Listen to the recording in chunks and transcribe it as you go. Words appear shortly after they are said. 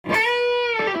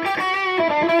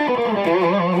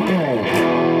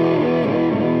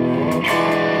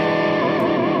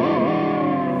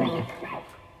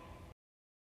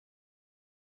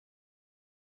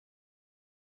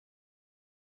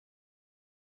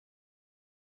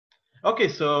Okay,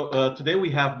 so today we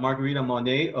have Margarita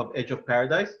Monet of Edge of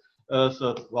Paradise.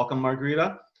 So welcome,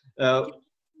 Margarita. Uh,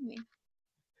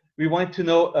 we want to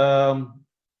know,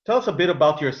 tell us a bit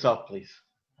about yourself, please.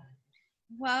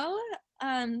 Well,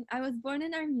 I was born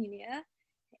in Armenia,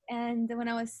 and when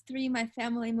I was 3, my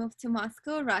family moved to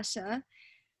Moscow, Russia.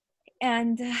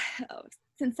 And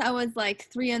since I was like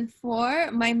 3 and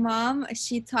 4, my mom,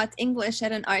 she taught English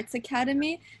at an arts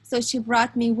academy. So she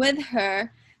brought me with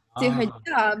her to her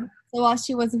job. So while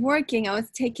she was working, I was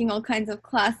taking all kinds of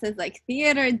classes like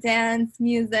theater, dance,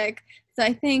 music. So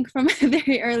I think from a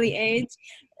very early age,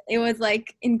 it was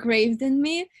like engraved in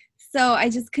me. So I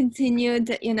just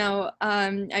continued,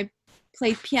 I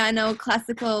played piano.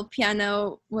 Classical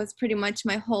piano was pretty much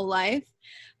my whole life.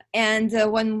 And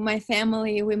when my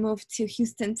family, we moved to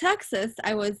Houston, Texas,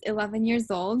 I was 11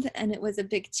 years old, and it was a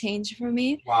big change for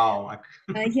me. Wow.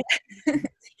 Yeah.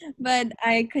 But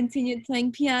I continued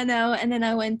playing piano, and then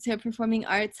I went to performing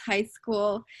arts high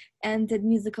school and did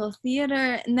musical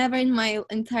theater. Never in my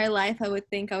entire life I would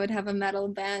think I would have a metal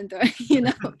band or, do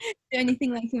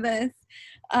anything like this.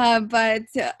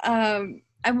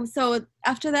 So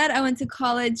after that, I went to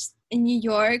college in New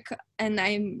York, and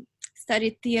I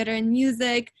studied theater and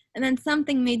music. And then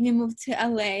something made me move to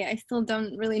LA. I still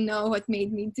don't really know what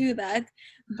made me do that.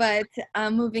 But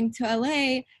moving to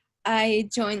LA, I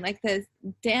joined like this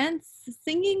dance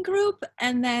singing group.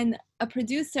 And then a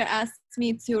producer asked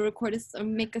me to record or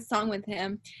make a song with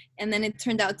him. And then it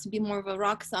turned out to be more of a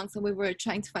rock song. So we were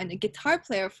trying to find a guitar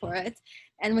player for it.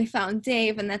 And we found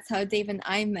Dave, and that's how Dave and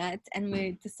I met. And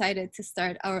we decided to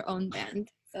start our own band.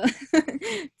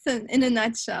 So in a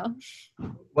nutshell.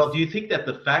 Well, do you think that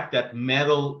the fact that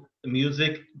metal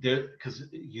music, because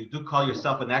you do call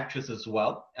yourself an actress as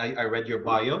well, I read your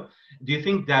bio, do you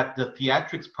think that the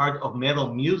theatrics part of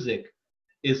metal music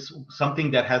is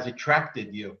something that has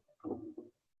attracted you?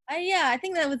 Yeah, I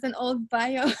think that was an old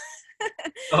bio.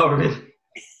 Oh, really?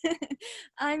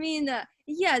 I mean,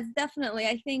 yes, definitely.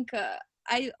 I think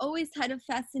I always had a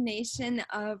fascination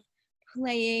of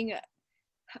playing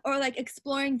or like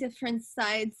exploring different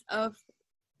sides of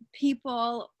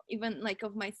people, even like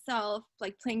of myself,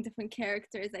 like playing different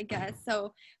characters, I guess.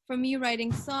 So for me,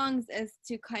 writing songs is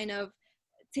to kind of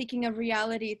taking a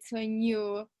reality to a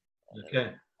new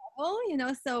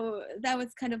level, so that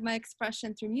was kind of my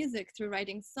expression through music, through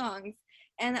writing songs.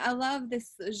 And I love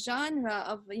this genre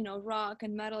of, rock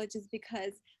and metal just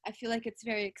because I feel like it's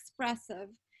very expressive,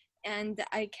 and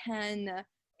I can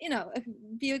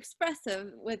be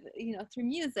expressive with through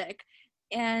music.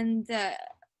 And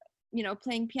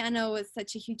playing piano was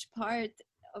such a huge part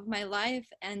of my life,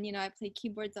 and I play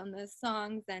keyboards on the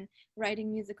songs and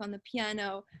writing music on the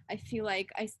piano. I feel like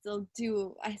I still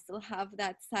have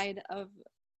that side of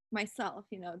myself,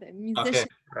 the musician.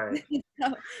 Okay, right.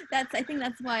 So I think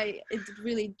that's why it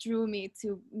really drew me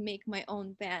to make my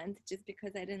own band, just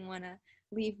because I didn't want to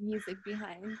leave music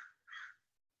behind.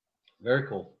 Very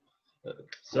cool.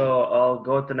 So I'll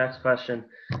go with the next question.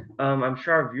 I'm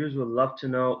sure our viewers would love to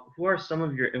know, who are some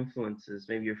of your influences,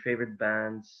 maybe your favorite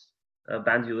bands,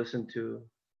 bands you listen to?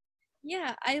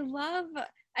 Yeah, I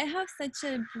have such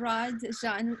a broad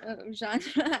genre.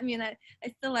 I mean, I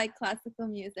still like classical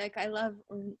music. I love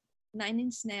Nine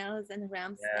Inch Nails and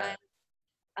Rammstein.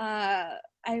 Yeah.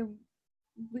 I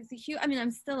was a huge, I mean,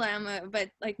 I'm still am,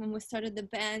 but like when we started the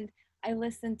band, I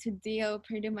listened to Dio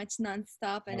pretty much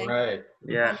nonstop. And right.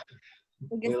 Yeah.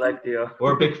 We like Dio.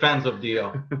 We're big fans of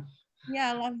Dio.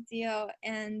 Yeah, I love Dio.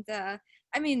 And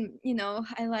I mean,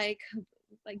 I like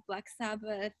Black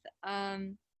Sabbath.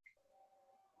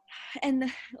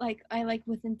 And like I like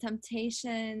Within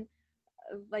Temptation.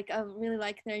 Like I really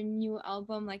like their new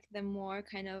album, like the more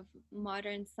kind of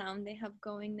modern sound they have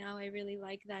going now. I really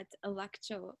like that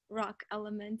electro rock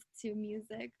element to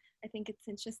music. I think it's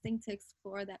interesting to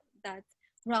explore that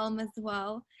realm as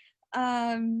well.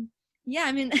 Yeah,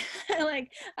 I mean, I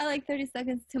like 30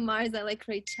 Seconds to Mars. I like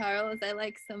Ray Charles. I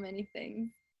like so many things.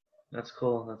 That's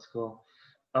cool. That's cool.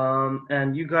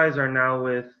 And you guys are now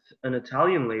with an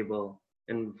Italian label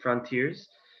in Frontiers.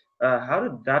 How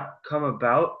did that come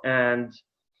about? And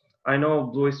I know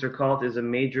Blue Oyster Cult is a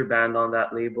major band on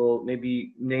that label.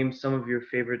 Maybe name some of your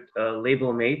favorite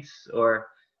label mates or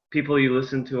people you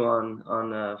listen to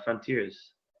on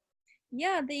Frontiers.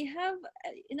 Yeah, they have,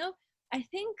 I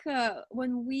think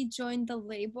when we joined the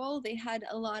label, they had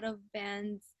a lot of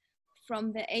bands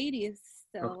from the 80s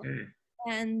still. Okay.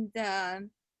 And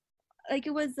like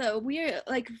it was weird,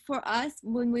 like for us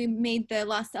when we made the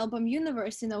last album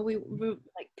Universe, you know, we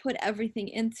like put everything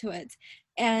into it,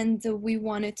 and we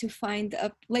wanted to find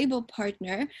a label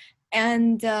partner,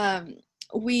 and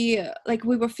we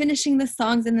were finishing the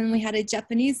songs, and then we had a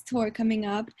Japanese tour coming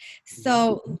up,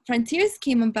 so Frontiers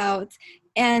came about,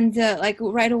 and like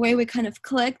right away we kind of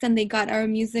clicked, and they got our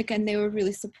music, and they were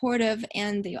really supportive,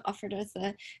 and they offered us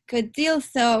a good deal,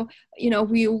 so you know,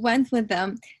 we went with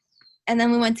them. And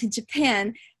then we went to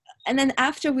Japan. And then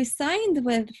after we signed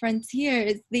with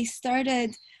Frontiers, they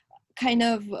started kind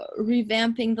of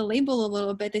revamping the label a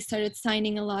little bit. They started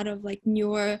signing a lot of like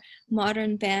newer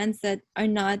modern bands that are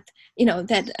not, you know,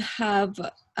 that have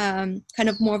kind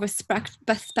of more of a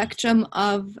spectrum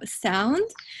of sound.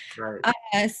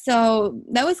 Right. So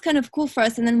that was kind of cool for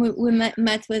us. And then we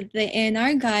met with the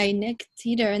A&R guy, Nick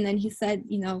Teeter, and then he said,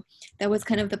 you know, that was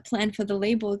kind of the plan for the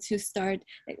label to start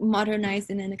like,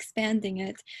 modernizing and expanding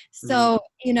it. So,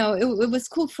 you know, it was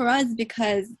cool for us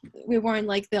because we weren't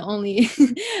like the only,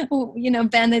 you know,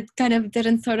 band that kind of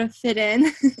didn't sort of fit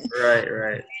in.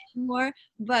 Right. More,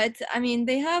 but I mean,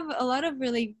 they have a lot of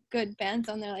really good bands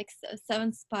on there, like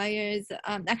Seven Spires.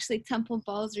 Actually, Temple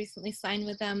Balls recently signed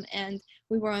with them, and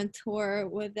we were on tour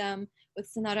with them with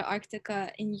Sonata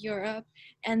Arctica in Europe.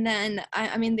 And then,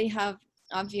 I mean, they have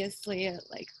obviously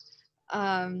like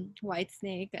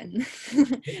Whitesnake and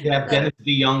Yeah, Dennis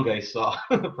DeYoung I saw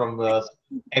from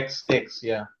X6,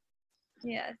 yeah.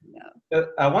 yeah.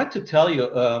 I want to tell you,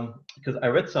 because I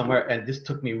read somewhere, and this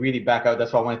took me really back out.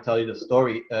 That's why I want to tell you the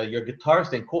story. Your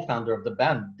guitarist and co-founder of the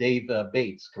band, Dave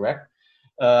Bates, correct?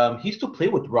 He used to play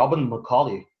with Robin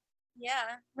McCauley. Yeah,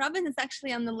 Robin is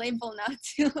actually on the label now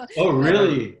too. Oh,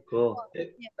 really? Cool.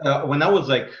 When I was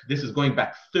like, this is going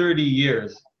back 30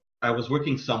 years, I was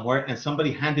working somewhere, and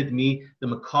somebody handed me the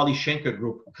McCauley Schenker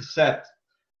Group cassette,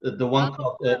 the one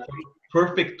called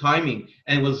Perfect Timing,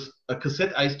 and it was a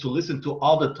cassette I used to listen to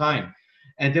all the time.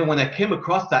 And then when I came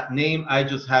across that name, I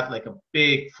just had like a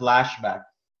big flashback.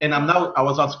 And I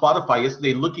was on Spotify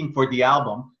yesterday looking for the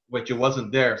album, which it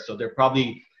wasn't there. So they're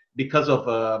probably, because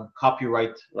of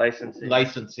copyright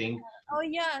licensing. Oh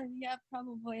yeah,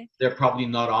 probably. They're probably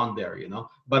not on there, you know.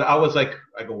 But I was like,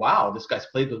 I go, wow, this guy's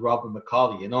played with Robin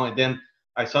McCauley, you know. And then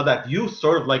I saw that you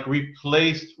sort of like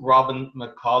replaced Robin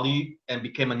McCauley and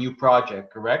became a new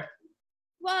project, correct?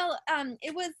 Well,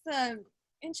 it was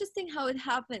interesting how it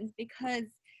happened because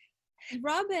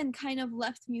Robin kind of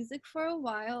left music for a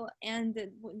while, and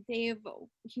Dave,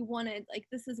 he wanted, like,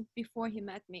 this is before he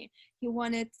met me, he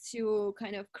wanted to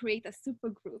kind of create a super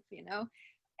group, you know,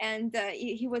 and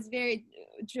he was very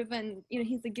driven, you know,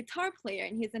 he's a guitar player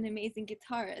and he's an amazing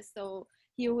guitarist, so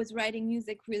he was writing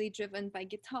music really driven by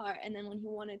guitar, and then when he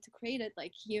wanted to create it,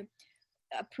 like, he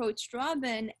approached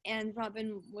Robin, and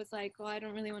Robin was like, oh, I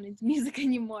don't really want to do music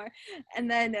anymore, and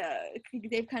then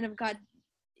Dave kind of got,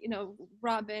 you know,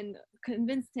 Robin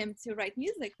convinced him to write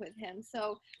music with him,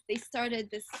 so they started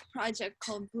this project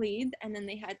called Bleed, and then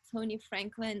they had Tony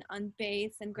Franklin on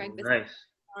bass and Greg Bissett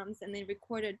on drums, and they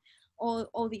recorded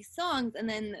all these songs, and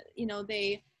then, you know,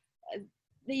 they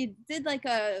did like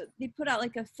they put out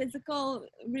like a physical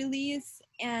release,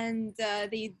 and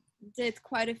they did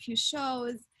quite a few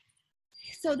shows.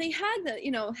 So they had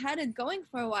had it going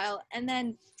for a while, and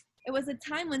then it was a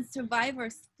time when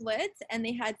Survivor split, and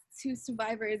they had two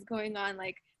Survivors going on,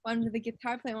 like one with a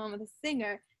guitar player, one with a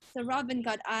singer. So Robin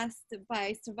got asked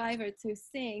by Survivor to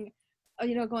sing, or,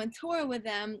 you know, go on tour with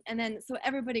them, and then so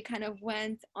everybody kind of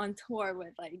went on tour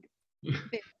with like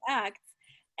big acts.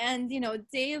 And, you know,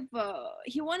 Dave,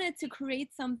 he wanted to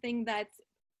create something that,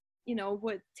 you know,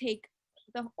 would take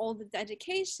all the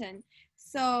dedication.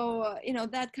 So, you know,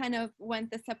 that kind of went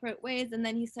the separate ways. And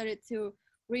then he started to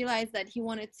realize that he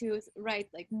wanted to write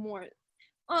like more.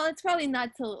 Well, it's probably not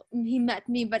till he met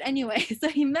me, but anyway, so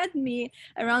he met me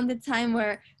around the time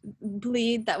where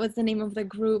Bleed, that was the name of the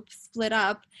group, split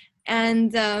up.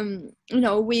 And, you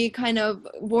know, we kind of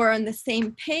were on the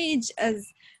same page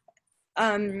as,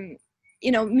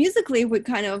 you know, musically we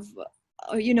kind of,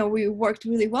 you know, we worked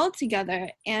really well together,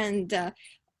 and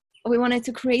we wanted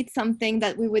to create something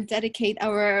that we would dedicate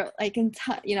our, like,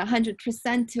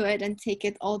 100% to it and take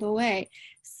it all the way.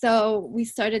 So we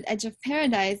started Edge of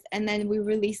Paradise, and then we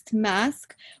released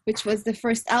Mask, which was the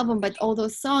first album, but all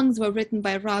those songs were written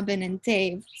by Robin and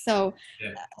Dave. So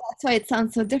that's why it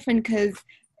sounds so different, because,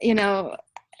 you know,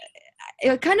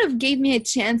 it kind of gave me a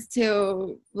chance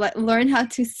to learn how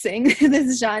to sing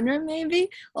this genre maybe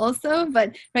also,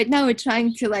 but right now we're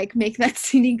trying to like make that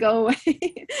CD go away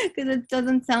because it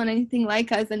doesn't sound anything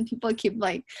like us, and people keep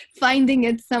like finding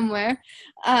it somewhere.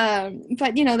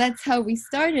 But, you know, that's how we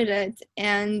started it.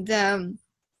 And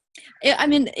I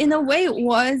mean, in a way, it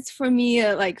was for me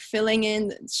like filling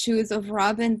in shoes of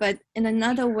Robin, but in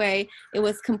another way, it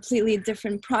was completely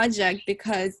different project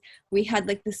because we had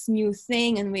like this new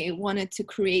thing, and we wanted to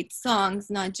create songs,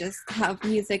 not just have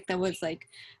music that was like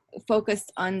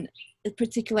focused on a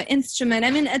particular instrument.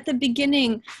 I mean, at the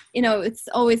beginning, it's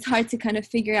always hard to kind of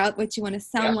figure out what you want to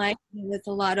sound like. There's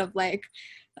a lot of like,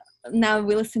 now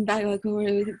we listen back like,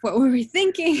 what were we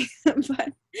thinking?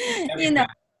 But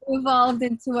evolved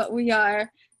into what we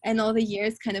are, and all the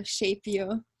years kind of shape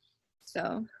you.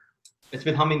 So it's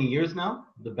been how many years now,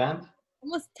 the band?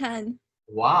 Almost 10.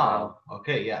 Wow.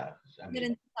 Okay, yeah. I mean,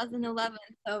 in 2011,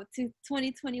 so to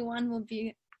 2021 will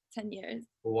be 10 years.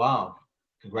 Wow.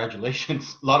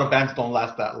 Congratulations. A lot of bands don't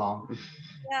last that long.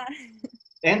 Yeah.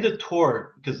 And the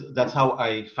tour, because that's how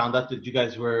I found out that you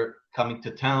guys were coming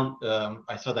to town.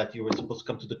 I saw that you were supposed to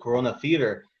come to the Corona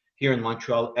Theater here in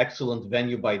Montreal. Excellent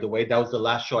venue, by the way. That was the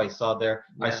last show I saw there.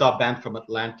 Yeah. I saw a band from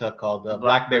Atlanta called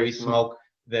Blackberry Smoke.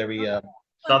 Very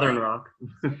Southern rock.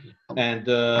 And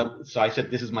so I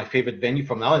said, this is my favorite venue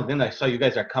from now. And then I saw you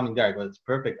guys are coming there. I go, it's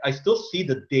perfect. I still see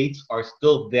the dates are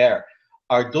still there.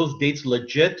 Are those dates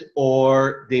legit,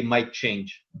 or they might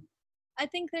change? I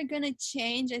think they're gonna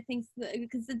change. I think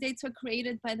because the dates were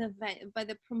created by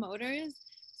the promoters.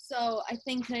 So I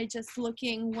think they're just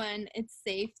looking when it's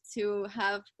safe to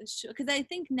have the show. Because I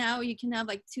think now you can have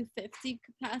like 250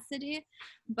 capacity,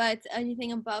 but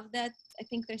anything above that, I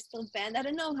think they're still banned. I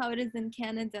don't know how it is in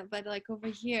Canada, but like over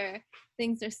here,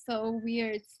 things are so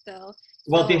weird still.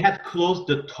 Well, they had closed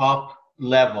the top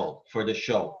level for the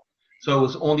show. So it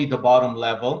was only the bottom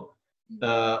level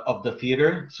of the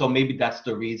theater. So maybe that's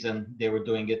the reason they were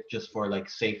doing it, just for like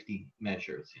safety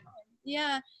measures,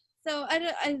 Yeah. So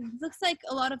it looks like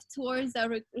a lot of tours are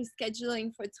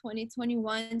rescheduling for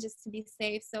 2021 just to be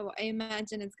safe. So I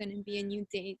imagine it's going to be a new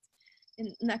date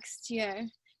in next year.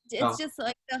 It's just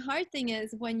like the hard thing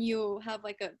is when you have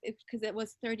like because it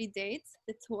was 30 dates,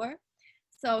 the tour.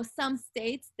 So some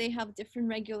states, they have different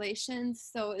regulations.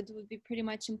 So it would be pretty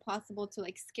much impossible to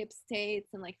like skip states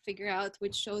and like figure out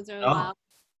which shows are allowed,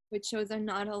 which shows are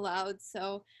not allowed.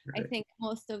 So I think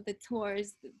most of the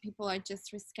tours, people are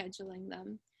just rescheduling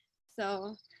them.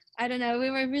 So I don't know,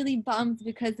 we were really bummed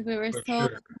because we were looking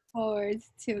forward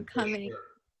to coming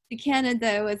to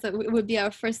Canada. It would be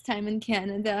our first time in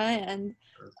Canada, and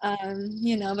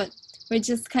but we're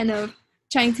just kind of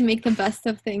trying to make the best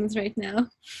of things right now.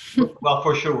 Well,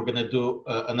 for sure, we're going to do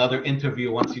another interview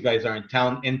once you guys are in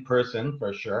town in person,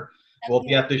 for sure. We'll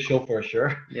be at the show for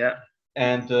sure. Yeah.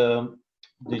 And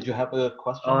did you have a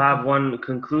question? I'll have one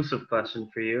conclusive question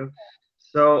for you.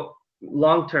 So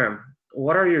long term,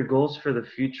 what are your goals for the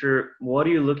future? What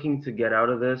are you looking to get out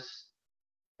of this?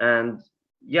 And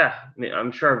yeah,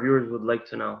 I'm sure our viewers would like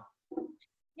to know.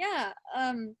 Yeah.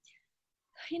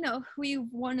 We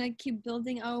want to keep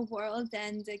building our world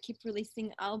and keep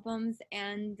releasing albums.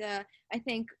 And I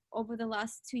think over the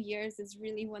last 2 years is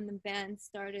really when the band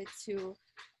started to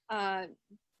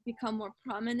become more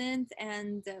prominent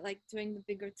and like doing the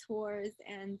bigger tours,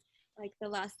 and like the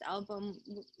last album,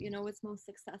 was most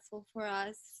successful for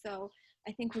us. So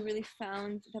I think we really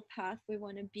found the path we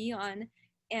want to be on.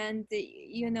 And,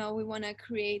 we want to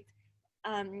create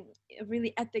a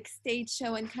really epic stage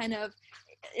show, and kind of,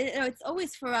 it's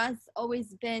always for us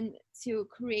always been to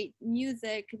create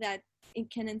music that it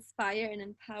can inspire and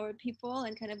empower people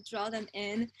and kind of draw them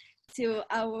in to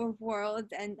our world,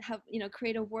 and have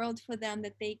create a world for them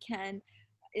that they can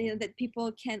that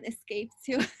people can escape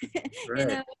to in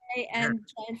a way, and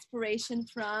draw inspiration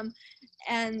from.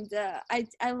 And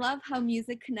I love how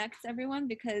music connects everyone,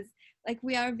 because like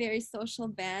we are a very social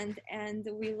band, and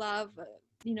we love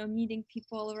meeting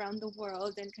people around the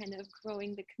world and kind of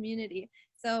growing the community.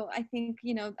 So I think,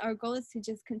 our goal is to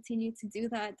just continue to do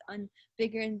that on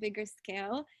bigger and bigger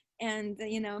scale, and,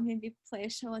 maybe play a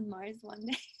show on Mars one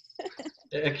day.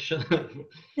 Actually,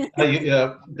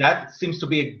 that seems to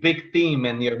be a big theme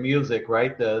in your music,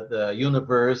 right? The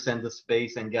universe and the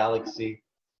space and galaxy.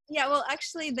 Yeah, well,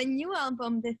 actually, the new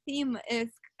album, the theme is,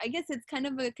 I guess it's kind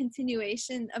of a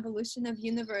evolution of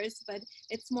universe, but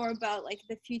it's more about like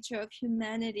the future of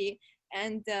humanity,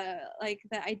 and like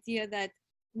the idea that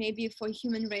maybe for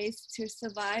human race to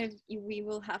survive, we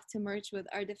will have to merge with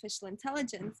artificial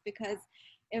intelligence, because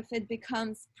if it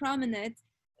becomes prominent,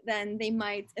 then they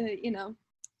might,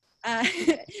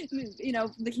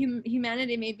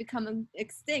 humanity may become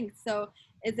extinct. So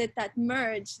is it that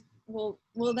merge? Will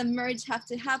the merge have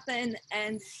to happen?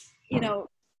 And,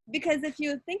 because if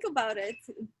you think about it,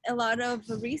 a lot of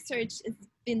research has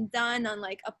been done on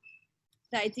like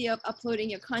the idea of uploading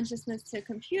your consciousness to a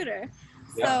computer.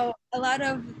 So a lot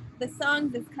of the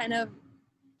songs is kind of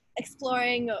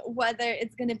exploring whether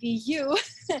it's going to be you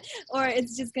or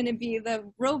it's just going to be the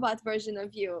robot version of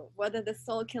you, whether the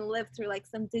soul can live through like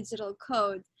some digital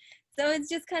code. So it's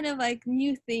just kind of like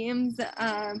new themes,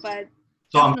 but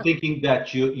So I'm definitely thinking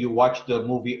that you watched the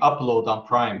movie Upload on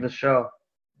Prime, The show.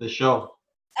 the show.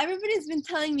 everybody's been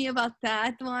telling me about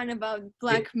that one, about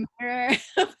Black Mirror,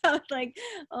 about like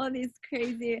all these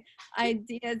crazy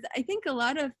ideas. I think a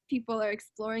lot of people are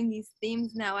exploring these themes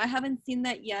now. I haven't seen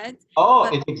that yet. Oh,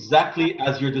 But it's exactly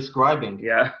as you're describing.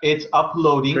 Yeah. It's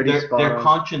uploading Pretty their, spot their on.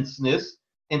 consciousness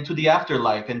into the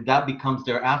afterlife, and that becomes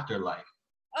their afterlife.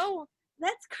 oh,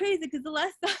 that's crazy, because the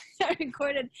last song I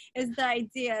recorded is the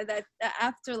idea that the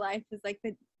afterlife is like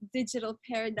the digital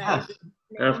paradise. Yes.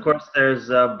 And of course, there's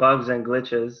bugs and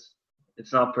glitches.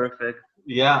 It's not perfect.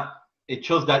 Yeah. It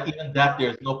shows that even that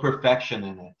there's no perfection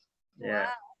in it. Yeah.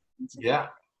 Wow. Interesting. Yeah.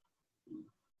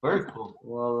 Very cool.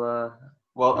 Well,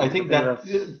 Well, I I think think that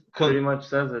that's pretty much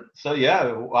says it. so yeah,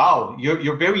 wow,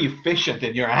 you're very efficient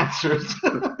in your answers.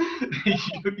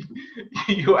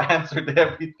 you answered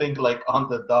everything like on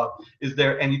the dot. Is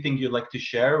there anything you'd like to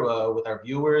share with our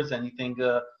viewers? Anything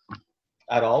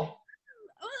at all?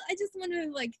 Well, I just want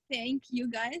to like thank you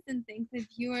guys and thank the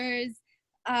viewers.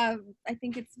 I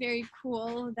think it's very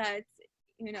cool that,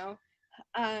 you know,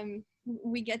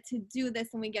 we get to do this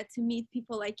and we get to meet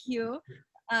people like you.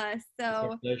 It's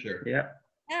our So pleasure. Yeah.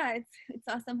 yeah, it's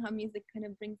awesome how music kind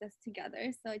of brings us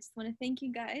together. So I just want to thank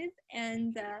you guys,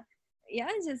 and yeah,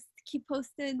 just keep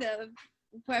posted,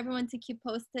 for everyone to keep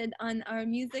posted on our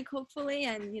music, hopefully,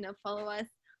 and you know, follow us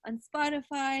on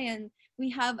Spotify. And we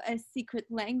have a secret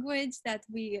language that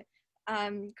we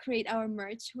create our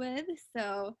merch with,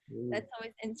 so that's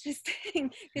always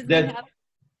interesting because we That have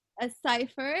a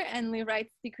cipher and we write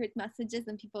secret messages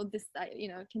and people decide, you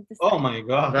know, can oh decide. my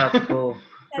god. That's cool.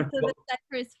 Yeah, so the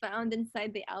cipher is found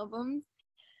inside the albums.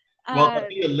 Well, Uh, there'll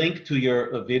be a link to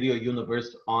your video universe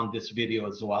on this video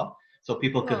as well, so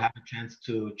people could Cool. have a chance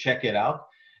to check it out.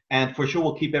 And for sure,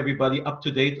 we'll keep everybody up to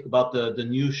date about the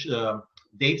new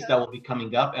dates that will be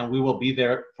coming up, and we will be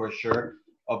there for sure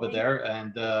over there.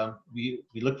 And we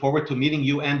look forward to meeting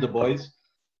you and the boys,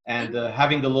 and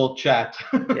having a little chat.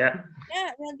 Yeah. Yeah,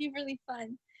 that'd be really fun.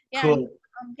 Yeah, Cool.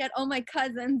 and get all my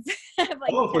cousins. I have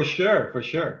like Oh, for sure, for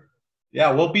sure. Yeah,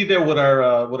 we'll be there with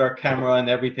our camera and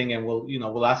everything, and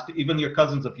we'll ask even your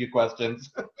cousins a few questions.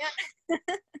 Yeah.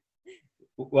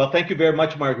 Well, thank you very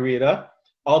much, Margarita.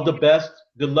 All the best.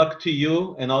 Good luck to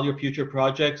you and all your future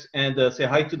projects, and say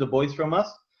hi to the boys from us.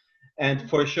 And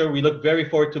for sure, we look very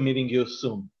forward to meeting you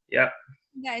soon. Yeah.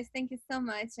 guys, thank you so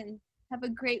much and have a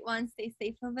great one. Stay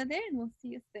safe over there and we'll see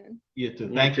you soon. You too.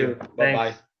 You Thank you. too. Bye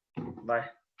bye. Thanks. Bye.